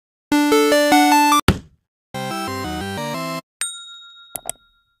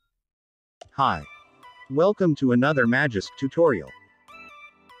Hi. Welcome to another Magisk tutorial.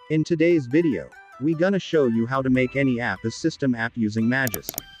 In today's video, we gonna show you how to make any app as system app using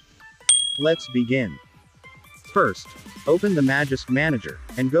Magisk. Let's begin. First, open the Magisk Manager,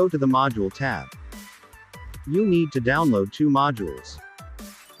 and go to the Module tab. You need to download 2 modules.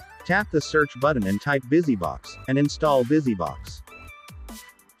 Tap the search button and type BusyBox, and install BusyBox.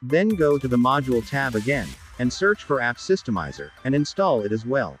 Then go to the Module tab again, and search for App Systemizer, and install it as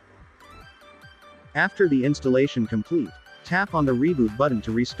well. After the installation complete, tap on the reboot button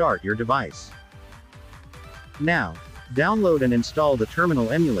to restart your device. Now, download and install the terminal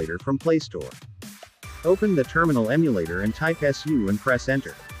emulator from Play Store. Open the terminal emulator and type SU and press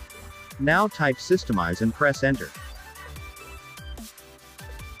enter. Now type Systemize and press enter.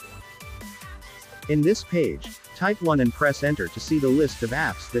 In this page, type 1 and press enter to see the list of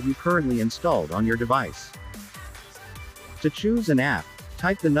apps that you currently installed on your device. To choose an app,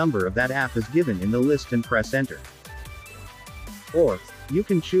 type the number of that app as given in the list and press enter. Or, you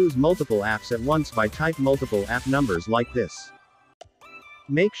can choose multiple apps at once by type multiple app numbers like this.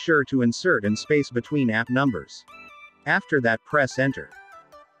 Make sure to insert and space between app numbers. After that, press enter.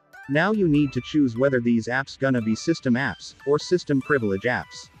 Now you need to choose whether these apps gonna be system apps, or system privilege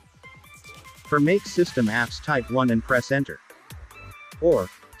apps. For make system apps, type 1 and press enter. Or,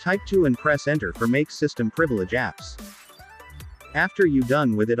 type 2 and press enter for make system privilege apps. After you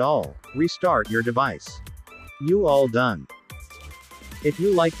done with it all, restart your device. You all done. If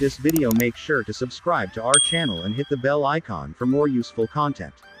you like this video, make sure to subscribe to our channel and hit the bell icon for more useful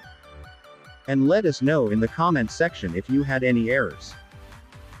content. And let us know in the comment section if you had any errors.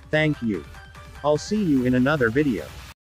 Thank you. I'll see you in another video.